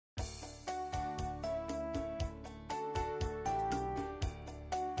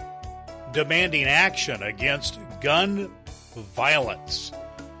demanding action against gun violence.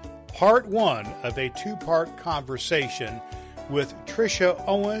 Part one of a two-part conversation with Tricia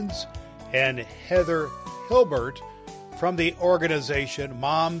Owens and Heather Hilbert from the organization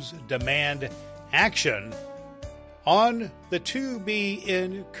Moms Demand Action on the To Be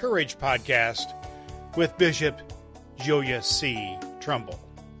Encouraged podcast with Bishop Julius C. Trumbull.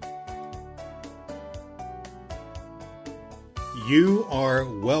 You are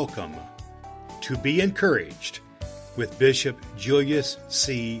welcome to Be Encouraged with Bishop Julius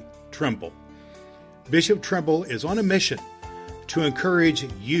C. Trumbull. Bishop Trumbull is on a mission to encourage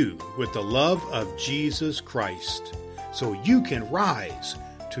you with the love of Jesus Christ so you can rise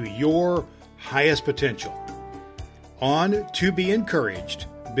to your highest potential. On To Be Encouraged,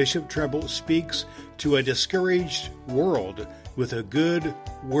 Bishop Trumbull speaks to a discouraged world with a good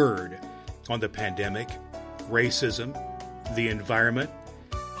word on the pandemic, racism, the environment,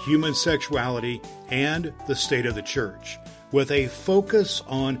 human sexuality, and the state of the church, with a focus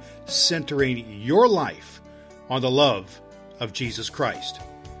on centering your life on the love of Jesus Christ.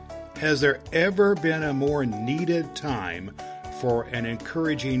 Has there ever been a more needed time for an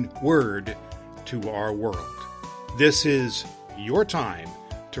encouraging word to our world? This is your time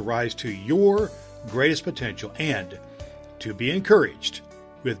to rise to your greatest potential and to be encouraged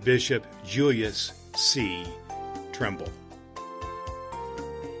with Bishop Julius C. Trumbull.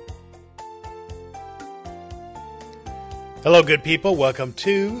 Hello, good people. Welcome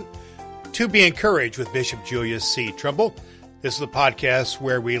to Be Encouraged with Bishop Julius C. Trumbull. This is the podcast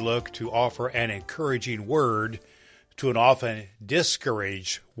where we look to offer an encouraging word to an often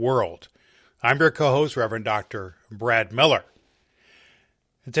discouraged world. I'm your co-host, Reverend Dr. Brad Miller.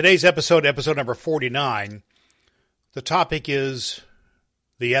 In today's episode number 49, the topic is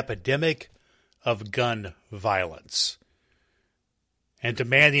the epidemic of gun violence and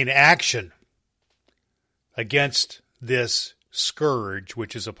demanding action against this scourge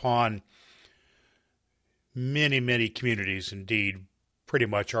which is upon many, many communities, indeed, pretty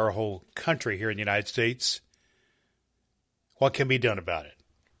much our whole country here in the United States. What can be done about it?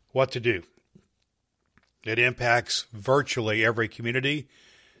 What to do? It impacts virtually every community.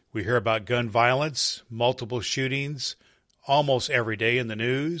 We hear about gun violence, multiple shootings, almost every day in the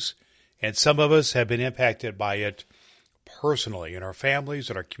news, and some of us have been impacted by it personally in our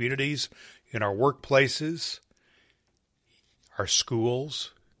families, in our communities, in our workplaces, our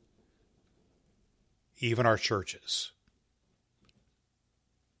schools, even our churches.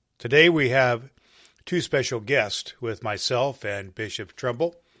 Today we have two special guests with myself and Bishop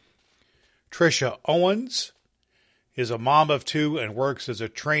Trumbull. Tricia Owens is a mom of two and works as a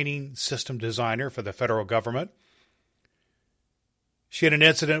training system designer for the federal government. She had an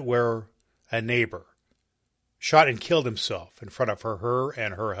incident where a neighbor shot and killed himself in front of her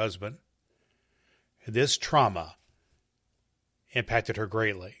and her husband. This trauma impacted her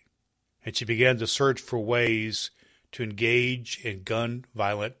greatly, and she began to search for ways to engage in gun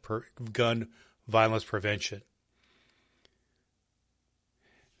violence prevention.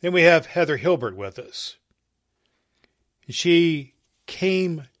 Then we have Heather Hilbert with us. She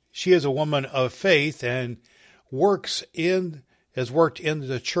is a woman of faith and has worked in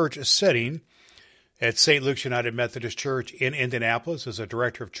the church setting at St. Luke's United Methodist Church in Indianapolis as a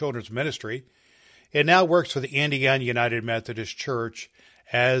director of children's ministry, and now works for the Indiana United Methodist Church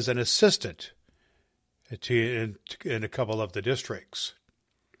as an assistant in a couple of the districts.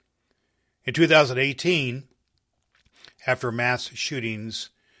 In 2018, after mass shootings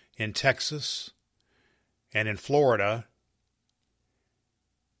in Texas and in Florida,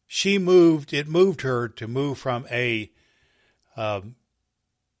 it moved her to move from a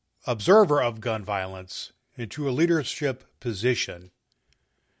observer of gun violence into a leadership position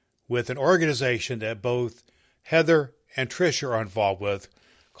with an organization that both Heather and Tricia are involved with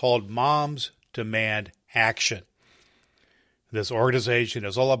called Moms Demand Action. This organization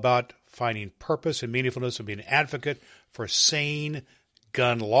is all about finding purpose and meaningfulness and being an advocate for sane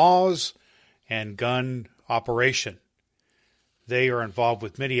gun laws and gun operation. They are involved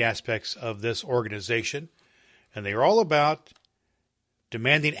with many aspects of this organization, and they are all about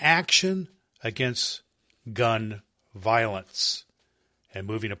demanding action against gun violence and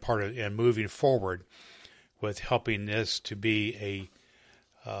moving forward with helping this to be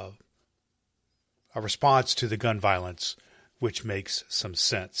a response to the gun violence, which makes some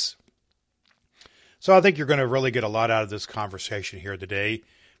sense. So I think you're going to really get a lot out of this conversation here today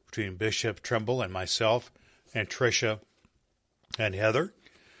between Bishop Trumbull and myself and Tricia and Heather,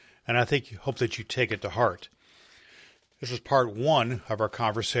 and I hope that you take it to heart. This is part one of our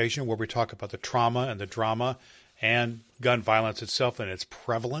conversation where we talk about the trauma and the drama and gun violence itself and its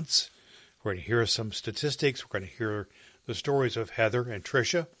prevalence We're going to hear some statistics. We're going to hear the stories of Heather and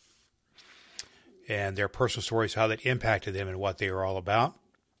Tricia and their personal stories, how that impacted them and what they were all about,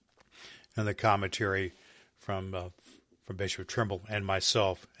 and the commentary from Bishop Trimble and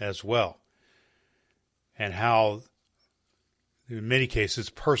myself as well, and how, in many cases,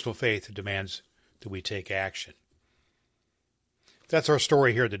 personal faith demands that we take action. That's our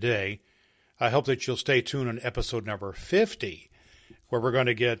story here today. I hope that you'll stay tuned on episode number 50, where we're going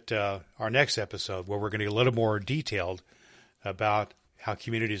to get our next episode, where we're going to get a little more detailed about how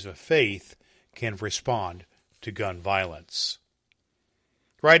communities of faith can respond to gun violence.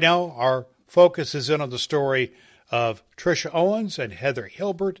 Right now, our focus is in on the story of Tricia Owens and Heather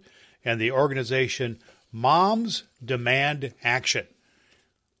Hilbert and the organization Moms Demand Action.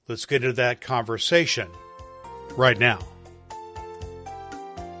 Let's get into that conversation right now.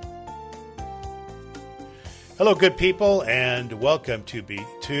 Hello, good people, and welcome to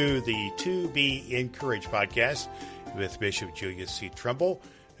the To Be Encouraged podcast with Bishop Julius C. Trimble.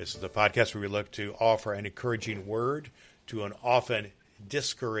 This is the podcast where we look to offer an encouraging word to an often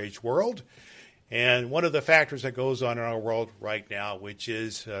discouraged world. And one of the factors that goes on in our world right now, which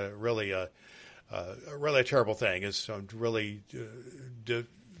is really a terrible thing, is really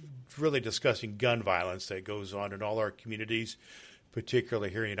discussing gun violence that goes on in all our communities, particularly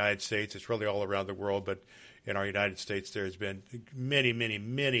here in the United States. It's really all around the world, but in our United States, there's been many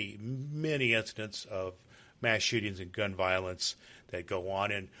incidents of mass shootings and gun violence that go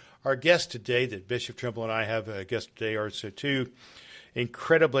on. And our guests today, that Bishop Trimble and I have a guest today, are two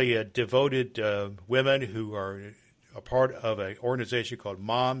incredibly devoted women who are a part of an organization called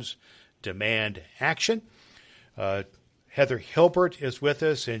Moms Demand Action. Heather Hilbert is with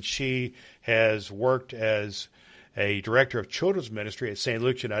us, and she has worked as a director of children's ministry at St.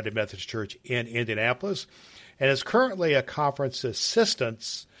 Luke's United Methodist Church in Indianapolis, and is currently a conference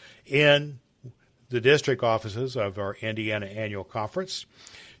assistant in the district offices of our Indiana Annual Conference.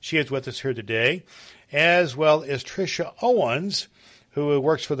 She is with us here today, as well as Tricia Owens, who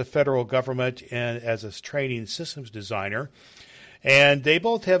works for the federal government and as a training systems designer. And they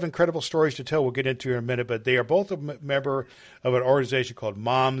both have incredible stories to tell we'll get into in a minute, but they are both a member of an organization called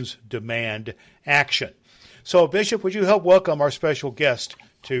Moms Demand Action. So, Bishop, would you help welcome our special guest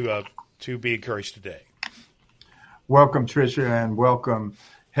to Be Encouraged today? Welcome, Tricia, and welcome,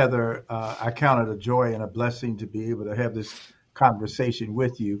 Heather. I count it a joy and a blessing to be able to have this conversation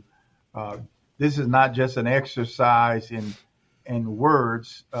with you. This is not just an exercise in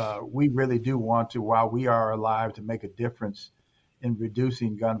words. We really do want to, while we are alive, to make a difference in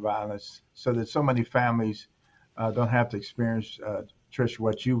reducing gun violence so that so many families don't have to experience, Tricia,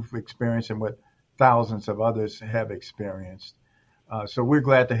 what you've experienced and what thousands of others have experienced. So we're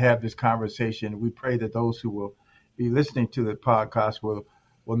glad to have this conversation. We pray that those who will be listening to the podcast will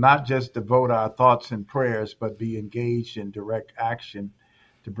not just devote our thoughts and prayers, but be engaged in direct action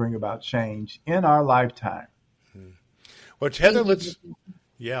to bring about change in our lifetime. Well, Heather, let's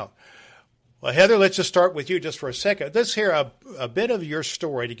just start with you just for a second. Let's hear a bit of your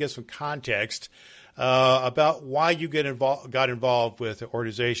story to get some context about why you got involved with an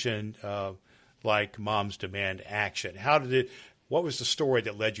organization like Moms Demand Action. What was the story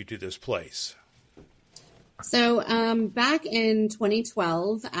that led you to this place? So back in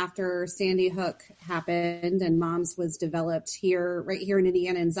 2012, after Sandy Hook happened and Moms was developed right here in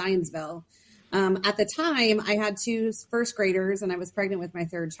Indiana in Zionsville, at the time I had two first graders and I was pregnant with my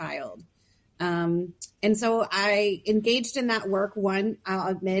third child. And so I engaged in that work, one, I'll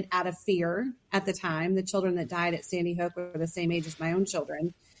admit, out of fear at the time. The children that died at Sandy Hook were the same age as my own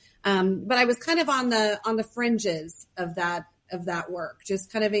children. But I was kind of on the fringes of that work,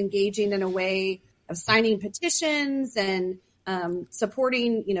 just kind of engaging in a way of signing petitions and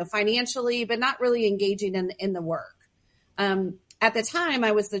supporting, financially, but not really engaging in the work. At the time,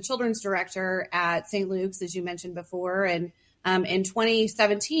 I was the children's director at St. Luke's, as you mentioned before. And in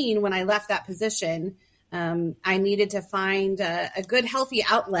 2017, when I left that position, I needed to find a good, healthy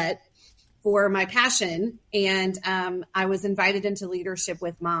outlet for my passion. And I was invited into leadership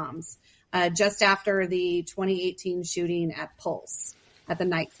with Moms just after the 2018 shooting at Pulse at the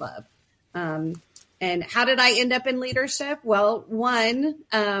nightclub. And how did I end up in leadership? Well, one,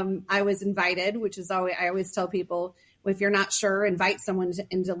 I was invited, which is I always tell people, if you're not sure, invite someone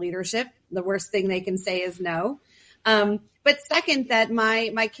into leadership. The worst thing they can say is no. But second, that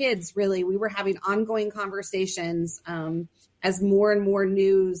my kids we were having ongoing conversations as more and more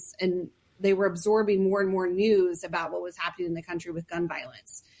news, and they were absorbing more and more news about what was happening in the country with gun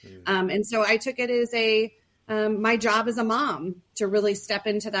violence. And so I took it as my job as a mom to really step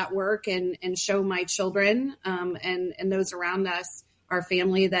into that work and show my children and those around us, our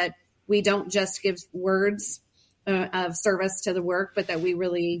family, that we don't just give words of service to the work, but that we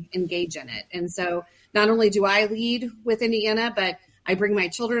really engage in it. And so not only do I lead with Indiana, but I bring my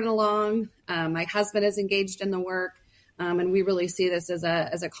children along. My husband is engaged in the work, and we really see this as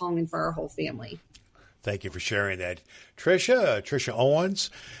a calling for our whole family. Thank you for sharing that. Tricia Owens,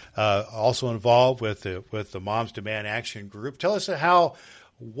 also involved with the Moms Demand Action Group. Tell us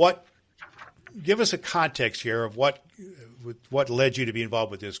give us a context here of what led you to be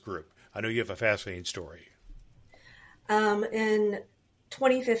involved with this group. I know you have a fascinating story. In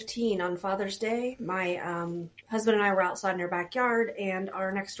 2015, on Father's Day, my husband and I were outside in our backyard, and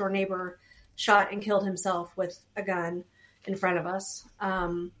our next door neighbor shot and killed himself with a gun in front of us.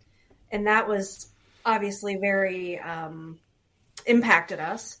 And that was obviously very impacted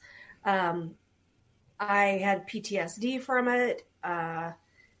us. I had PTSD from it.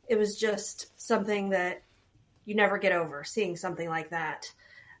 It was just something that you never get over, seeing something like that.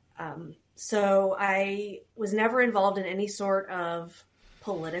 So I was never involved in any sort of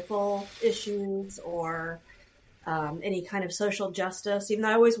political issues or any kind of social justice, even though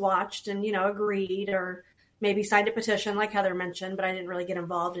I always watched and, agreed or maybe signed a petition like Heather mentioned, but I didn't really get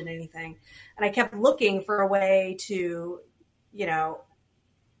involved in anything. And I kept looking for a way to,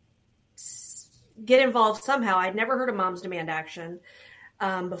 get involved somehow. I'd never heard of Moms Demand Action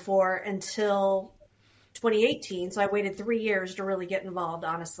before until 2018. So I waited 3 years to really get involved,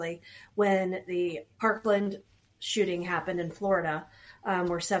 honestly, when the Parkland shooting happened in Florida,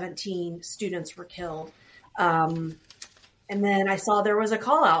 where 17 students were killed. And then I saw there was a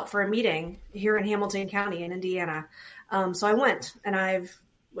call out for a meeting here in Hamilton County in Indiana. So I went, and I've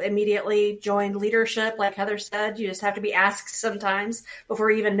immediately joined leadership. Like Heather said, you just have to be asked sometimes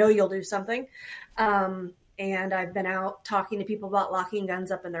before you even know you'll do something. And I've been out talking to people about locking guns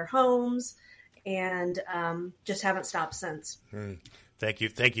up in their homes, and just haven't stopped since. Thank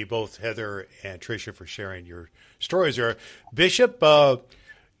you both, Heather and Tricia, for sharing your stories there. Bishop,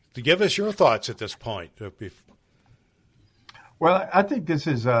 give us your thoughts at this point. Well, I think this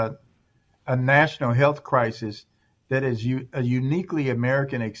is a national health crisis that is a uniquely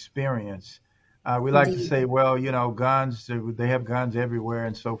American experience. We like to say, well, guns, they have guns everywhere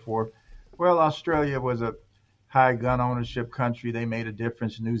and so forth. Well, Australia was a high gun ownership country. They made a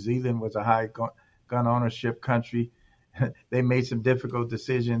difference. New Zealand was a high gun ownership country. They made some difficult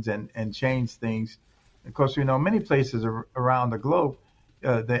decisions and changed things. Of course, many places around the globe,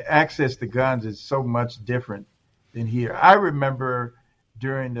 the access to guns is so much different than here. I remember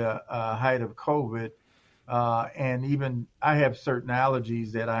during the height of COVID, and even I have certain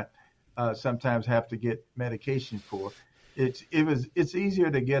allergies that I sometimes have to get medication for. It's easier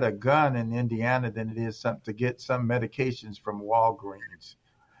to get a gun in Indiana than it is to get some medications from Walgreens.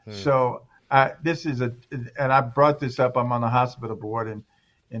 So and I brought this up. I'm on the hospital board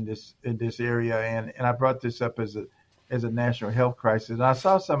in this area, and I brought this up as a national health crisis. And I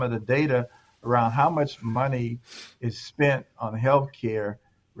saw some of the data around how much money is spent on health care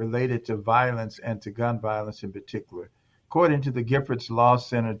related to violence and to gun violence in particular. According to the Giffords Law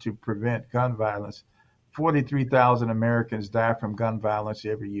Center to Prevent Gun Violence, 43,000 Americans die from gun violence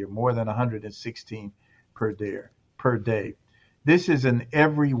every year, more than 116 per day. This is an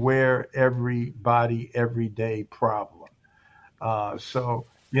everywhere, everybody, everyday problem. So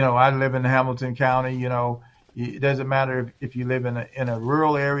I live in Hamilton County. It doesn't matter if you live in a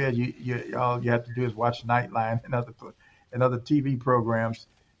rural area. All you have to do is watch Nightline and other TV programs.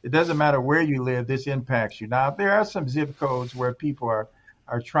 It doesn't matter where you live. This impacts you. Now, there are some zip codes where people are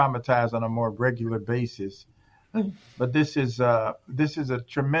traumatized on a more regular basis, but this is a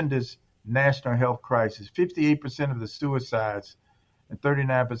tremendous national health crisis. 58% of the suicides and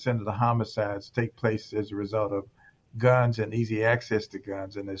 39% of the homicides take place as a result of guns and easy access to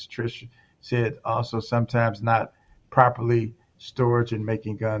guns. And as Tricia said, also sometimes not properly storage and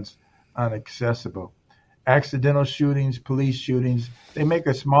making guns inaccessible. Accidental shootings, police shootings, they make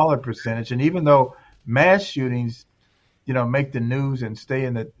a smaller percentage. And even though mass shootings, make the news and stay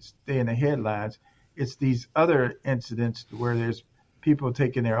in the headlines, it's these other incidents where there's people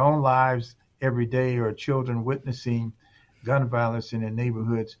taking their own lives every day or children witnessing gun violence in their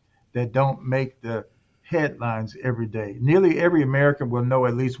neighborhoods that don't make the headlines every day. Nearly every American will know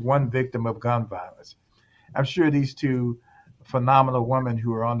at least one victim of gun violence. I'm sure these two phenomenal women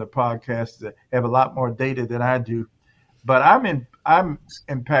who are on the podcast have a lot more data than I do, but I'm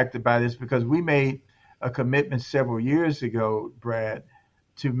impacted by this because we made a commitment several years ago, Brad,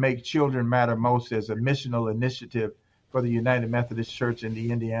 to make Children Matter Most as a missional initiative for the United Methodist Church and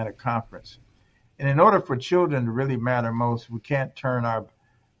the Indiana Conference. And in order for children to really matter most, we can't turn our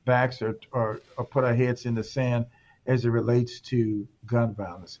backs or put our heads in the sand as it relates to gun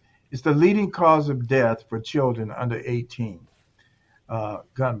violence. It's the leading cause of death for children under 18,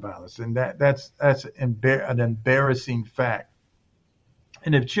 gun violence. And that's an embarrassing fact.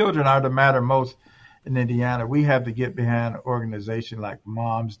 And if children are to matter most in Indiana, we have to get behind an organization like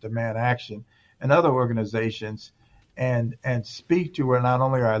Moms Demand Action and other organizations and speak to not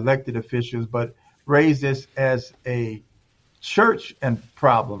only our elected officials, but raise this as a church and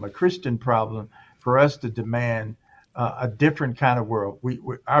problem, a Christian problem, for us to demand a different kind of world.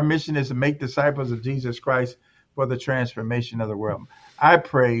 Our mission is to make disciples of Jesus Christ for the transformation of the world. I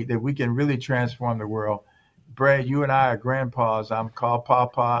pray that we can really transform the world. Brad, you and I are grandpas. I'm called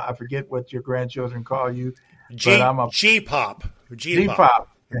Papa. I forget what your grandchildren call you, but I'm a G-pop. G-pop.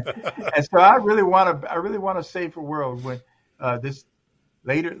 And so I really want to save the world. When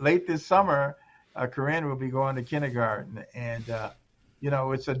late this summer, Corinne will be going to kindergarten, and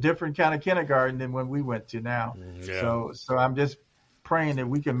it's a different kind of kindergarten than when we went to now. Yeah. So I'm just praying that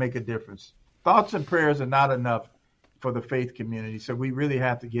we can make a difference. Thoughts and prayers are not enough for the faith community, so we really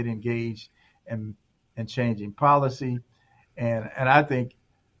have to get engaged and changing policy, and I think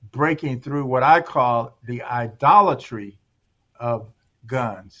breaking through what I call the idolatry of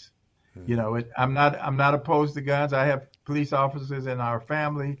guns. I'm not opposed to guns. I have police officers in our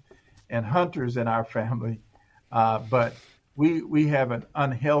family and hunters in our family, but we have an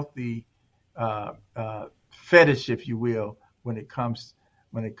unhealthy fetish, if you will, when it comes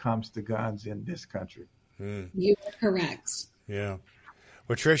to guns in this country. You are correct. Yeah.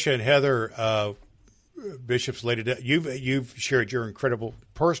 Well, Tricia and Heather, Bishop's Lady, you've shared your incredible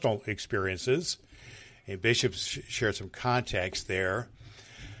personal experiences, and Bishop's shared some context there.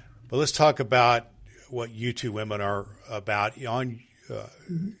 But let's talk about what you two women are about.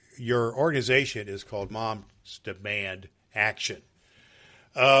 Your organization is called Moms Demand Action.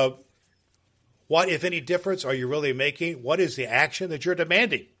 What, if any, difference are you really making? What is the action that you're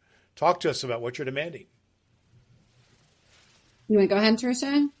demanding? Talk to us about what you're demanding. You want to go ahead,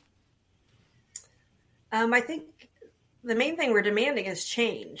 Tricia? I think the main thing we're demanding is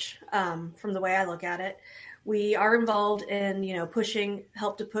change. From the way I look at it, we are involved in,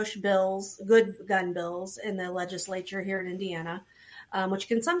 help to push bills, good gun bills in the legislature here in Indiana, which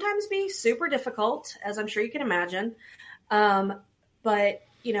can sometimes be super difficult, as I'm sure you can imagine. But,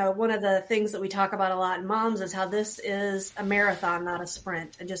 one of the things that we talk about a lot in Moms is how this is a marathon, not a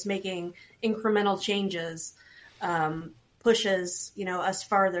sprint, and just making incremental changes pushes, us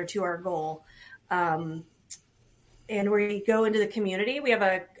farther to our goal. And we go into the community. We have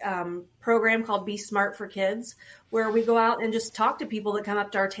a program called Be Smart for Kids, where we go out and just talk to people that come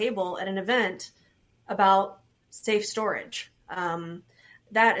up to our table at an event about safe storage.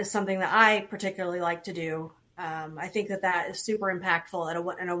 That is something that I particularly like to do. I think that is super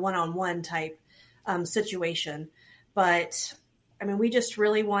impactful in a one-on-one type situation. But, we just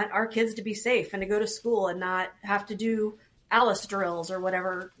really want our kids to be safe and to go to school and not have to do Alice drills or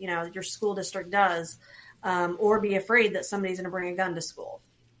whatever, your school district does, or be afraid that somebody's going to bring a gun to school.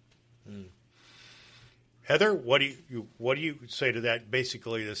 Heather, what do you say to that?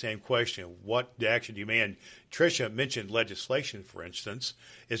 Basically the same question. What action do you demand? Tricia mentioned legislation, for instance.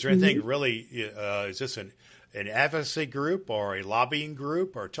 Is there anything really, is this an advocacy group or a lobbying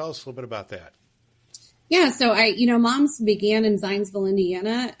group, or tell us a little bit about that? Yeah, so Moms began in Zionsville,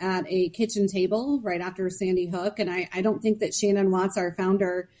 Indiana at a kitchen table right after Sandy Hook. And I don't think that Shannon Watts, our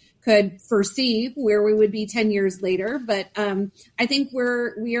founder, could foresee where we would be 10 years later. But I think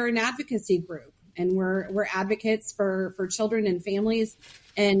we are an advocacy group, and we're advocates for children and families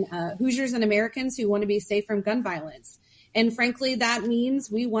and Hoosiers and Americans who want to be safe from gun violence. And frankly, that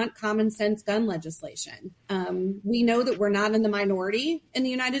means we want common sense gun legislation. We know that we're not in the minority in the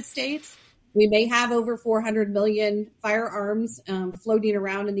United States. We may have over 400 million firearms floating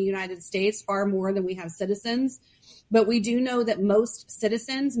around in the United States, far more than we have citizens. But we do know that most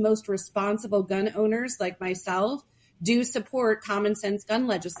citizens, most responsible gun owners like myself, do support common sense gun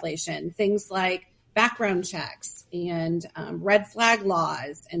legislation, things like background checks and red flag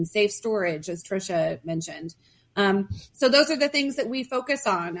laws and safe storage, as Tricia mentioned. So those are the things that we focus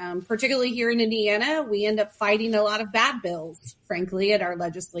on, particularly here in Indiana. We end up fighting a lot of bad bills, frankly, at our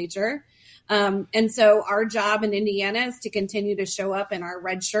legislature. And so our job in Indiana is to continue to show up in our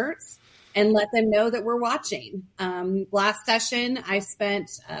red shirts and let them know that we're watching. Last session, I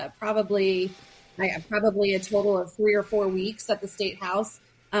spent probably a total of 3 or 4 weeks at the State House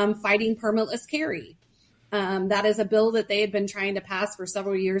fighting permitless carry. That is a bill that they had been trying to pass for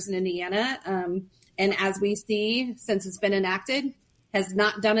several years in Indiana. And as we see, since it's been enacted, has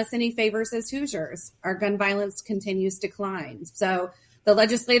not done us any favors as Hoosiers. Our gun violence continues to climb. So the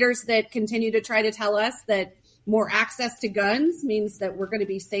legislators that continue to try to tell us that more access to guns means that we're going to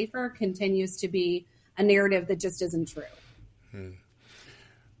be safer continues to be a narrative that just isn't true.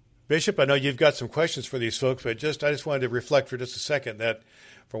 Bishop, I know you've got some questions for these folks, but I just wanted to reflect for just a second that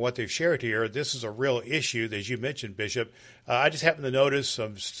from what they've shared here, this is a real issue, as you mentioned, Bishop. I just happened to notice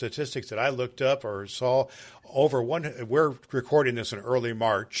some statistics that I looked up or saw. We're recording this in early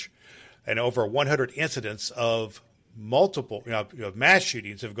March, and over 100 incidents of multiple mass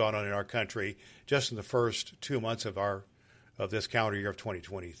shootings have gone on in our country just in the first 2 months of this calendar year of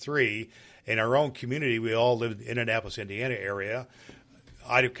 2023. In our own community, we all live in the Indianapolis, Indiana area.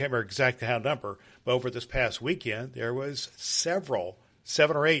 I can't remember exactly how number, but over this past weekend, there was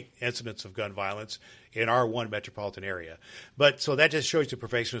 7 or 8 incidents of gun violence in our one metropolitan area. But so that just shows the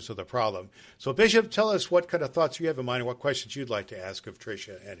pervasiveness of the problem. So Bishop, tell us what kind of thoughts you have in mind and what questions you'd like to ask of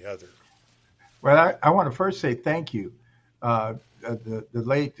Tricia and Heather. Well, I want to first say thank you. The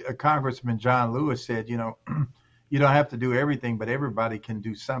late Congressman John Lewis said, you don't have to do everything, but everybody can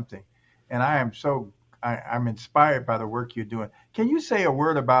do something. And I'm inspired by the work you're doing. Can you say a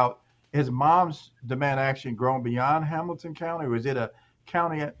word about, has Moms Demand Action grown beyond Hamilton County, or is it a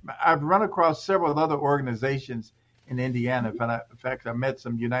county? I've run across several other organizations in Indiana. In fact, I met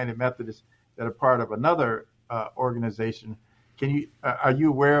some United Methodists that are part of another organization. Are you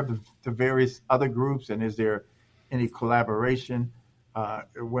aware of the various other groups, and is there any collaboration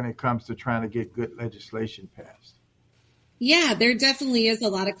when it comes to trying to get good legislation passed? Yeah, there definitely is a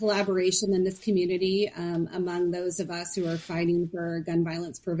lot of collaboration in this community among those of us who are fighting for gun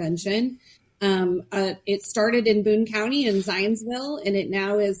violence prevention. It started in Boone County in Zionsville, and it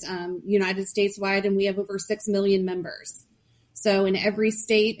now is United States wide, and we have over 6 million members. So in every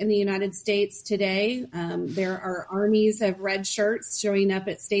state in the United States today, there are armies of red shirts showing up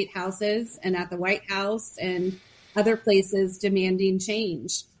at state houses and at the White House and other places demanding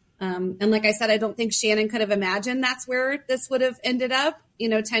change. And like I said, I don't think Shannon could have imagined that's where this would have ended up,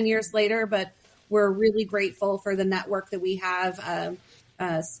 10 years later, but we're really grateful for the network that we have,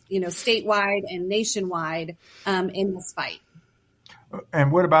 statewide and nationwide in this fight.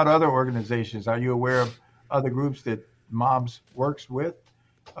 And what about other organizations? Are you aware of other groups that Moms works with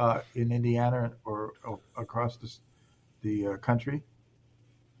in Indiana or across the country?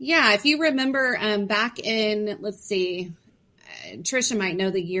 Yeah, if you remember back in, let's see, Tricia might know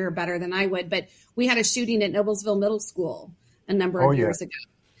the year better than I would, but we had a shooting at Noblesville Middle School a number of years ago.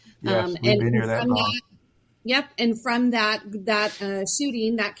 Yes, we've been here that long. Yep, and from that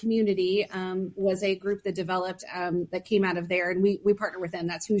shooting, that community was a group that developed that came out of there, and we partner with them.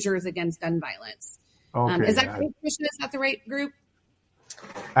 That's Hoosiers Against Gun Violence. Okay, is that right, Tricia? Is that the right group?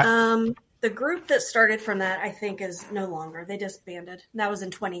 The group that started from that, I think, is no longer. They disbanded. That was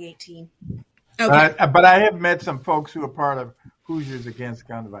in 2018. Okay. But I have met some folks who are part of Hoosiers Against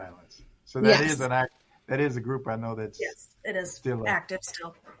Gun Violence. So that is that is a group I know that's it is still active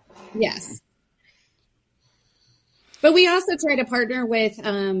still. Yes. But we also try to partner with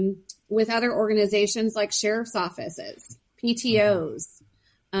other organizations like sheriff's offices, PTOs,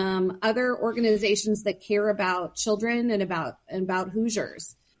 other organizations that care about children and about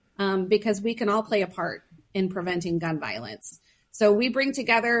Hoosiers, because we can all play a part in preventing gun violence. So we bring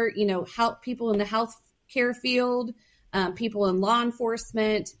together, help people in the health care field, people in law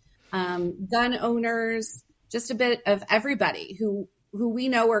enforcement, gun owners, just a bit of everybody who we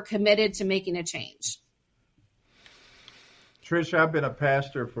know are committed to making a change. Tricia, I've been a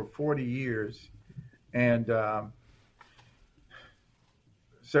pastor for 40 years, and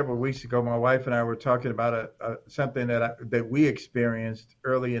several weeks ago, my wife and I were talking about something that we experienced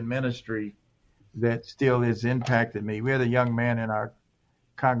early in ministry that still has impacted me. We had a young man in our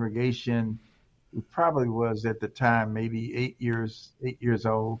congregation who probably was at the time maybe 8 years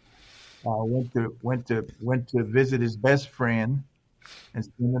old. Went to visit his best friend and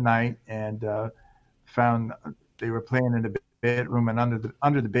spend the night, and found they were playing in the bedroom, and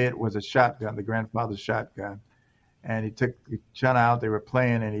under the bed was a shotgun, the grandfather's shotgun, and he took the gun out. They were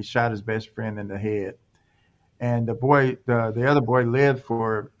playing, and he shot his best friend in the head. And the other boy lived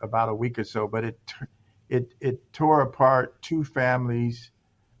for about a week or so, but it tore apart 2 families,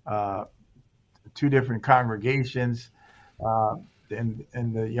 2 different congregations,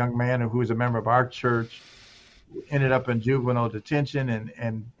 and the young man who was a member of our church ended up in juvenile detention,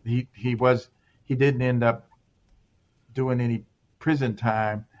 and he didn't end up doing any prison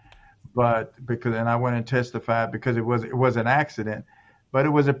time, and I went and testified because it was an accident, but it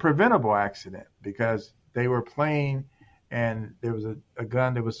was a preventable accident because they were playing, and there was a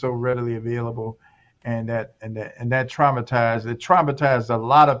gun that was so readily available, and that traumatized a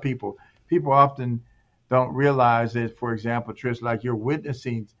lot of people. People often don't realize that, for example, Trish, like you're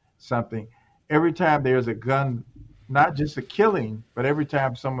witnessing something, every time there's a gun, not just a killing, but every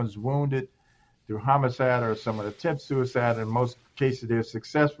time someone's wounded through homicide or someone attempts suicide, in most cases they're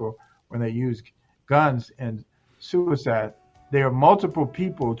successful when they use guns and suicide, there are multiple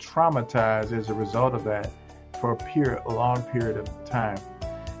people traumatized as a result of that for a long period of time.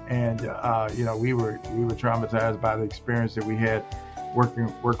 And we were traumatized by the experience that we had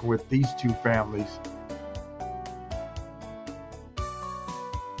working with these two families.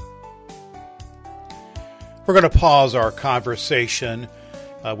 We're going to pause our conversation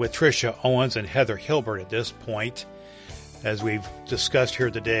with Tricia Owens and Heather Hilbert at this point, as we've discussed here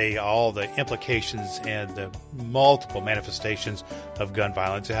today all the implications and the multiple manifestations of gun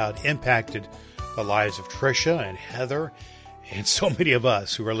violence, how it impacted the lives of Tricia and Heather and so many of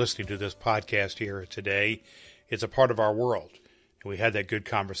us who are listening to this podcast here today. It's a part of our world. And we had that good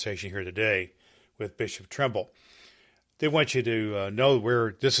conversation here today with Bishop Trimble. They want you to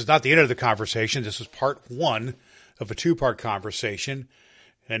know this is not the end of the conversation. This is part one of a two-part conversation.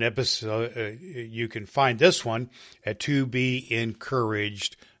 An episode, you can find this one at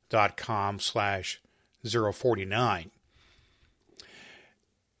tobeencouraged.com/049.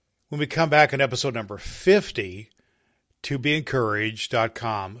 When we come back on episode number 50,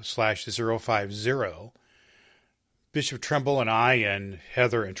 tobeencouraged.com/050, Bishop Trimble and I and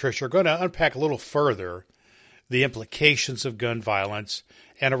Heather and Tricia are going to unpack a little further the implications of gun violence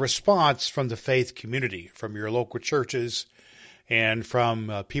and a response from the faith community, from your local churches and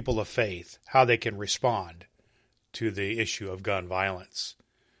from people of faith, how they can respond to the issue of gun violence.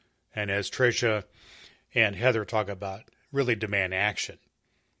 And as Tricia and Heather talk about, really demand action.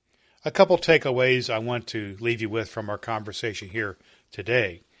 A couple takeaways I want to leave you with from our conversation here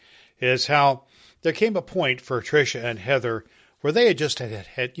today is how there came a point for Tricia and Heather where they had just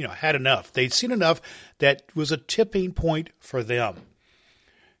had enough. They'd seen enough that was a tipping point for them.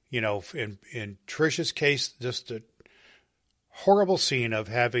 In Tricia's case, just a horrible scene of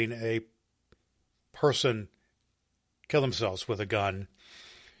having a person kill themselves with a gun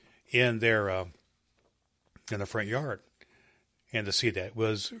in the front yard. And to see that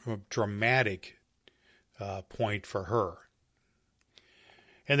was a dramatic point for her.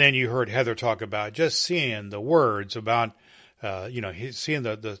 And then you heard Heather talk about just seeing the words about, seeing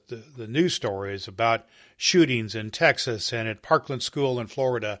the news stories about shootings in Texas and at Parkland School in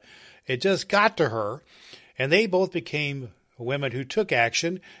Florida. It just got to her. And they both became women who took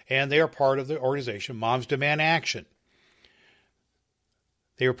action, and they are part of the organization Moms Demand Action.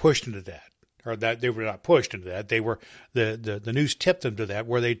 They were pushed into that. Or that they were not pushed into that. They were the news tipped them to that,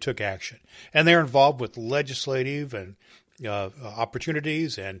 where they took action, and they're involved with legislative and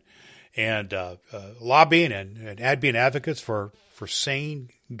opportunities and lobbying and being advocates for sane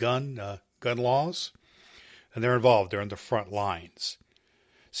gun laws, and they're involved. They're in the front lines.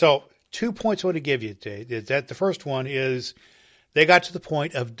 So 2 points I want to give you today is that the first one is they got to the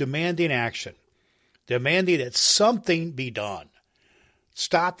point of demanding action, demanding that something be done.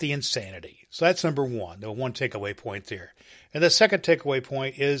 Stop the insanity. So that's number one, the one takeaway point there. And the second takeaway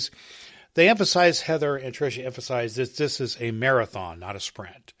point is they emphasize, Heather and Tricia emphasize that this is a marathon, not a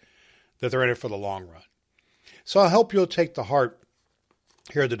sprint, that they're in it for the long run. So I hope you'll take to heart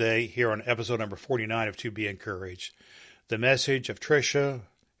here today, here on episode number 49 of To Be Encouraged, the message of Tricia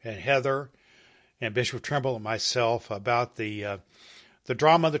and Heather and Bishop Trimble and myself about the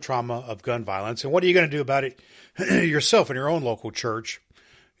trauma of gun violence, and what are you going to do about it yourself in your own local church,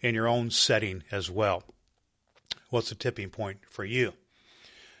 in your own setting as well. What's the tipping point for you?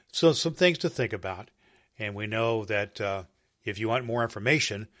 So some things to think about, and we know that if you want more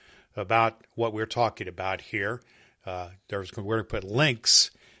information about what we're talking about here, we're going to put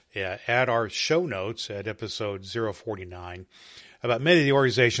links at our show notes at episode 049 about many of the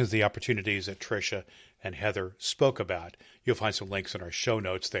organizations, the opportunities that Tricia and Heather spoke about. You'll find some links in our show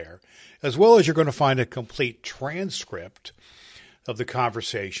notes there, as well as you're going to find a complete transcript of the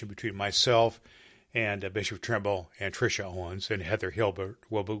conversation between myself and Bishop Trimble and Tricia Owens, and Heather Hilbert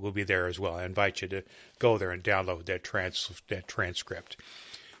will be there as well. I invite you to go there and download that transcript.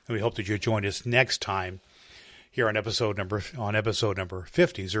 And we hope that you join us next time here on episode number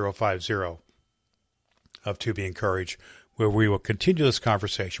 50 of To Be Encouraged, where we will continue this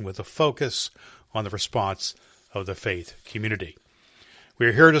conversation with a focus on the response of the faith community. We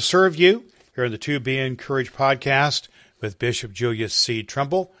are here to serve you here in the To Be Encouraged podcast with Bishop Julius C.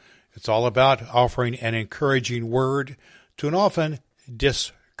 Trimble. It's all about offering an encouraging word to an often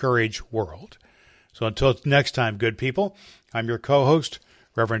discouraged world. So until next time, good people, I'm your co-host,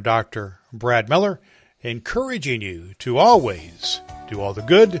 Reverend Dr. Brad Miller, encouraging you to always do all the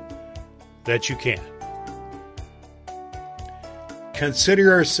good that you can. Consider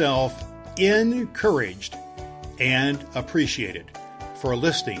yourself encouraged and appreciated for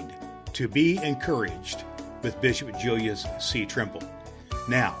listening to Be Encouraged with Bishop Julius C. Trimble.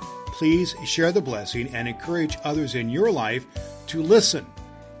 Now, please share the blessing and encourage others in your life to listen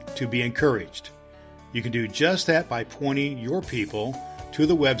to Be Encouraged. You can do just that by pointing your people to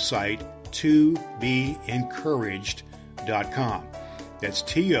the website tobeencouraged.com. That's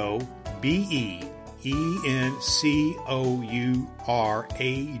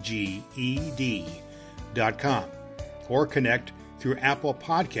TOBENCOURAGED.com. Or connect through Apple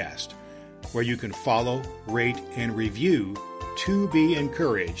Podcast, where you can follow, rate, and review To Be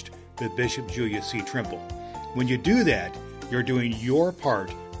Encouraged with Bishop Julius C. Trimble. When you do that, you're doing your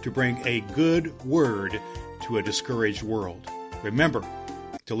part to bring a good word to a discouraged world. Remember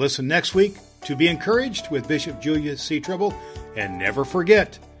to listen next week to Be Encouraged with Bishop Julius C. Trimble, and never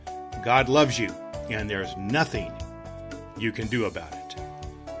forget, God loves you, and there's nothing you can do about it.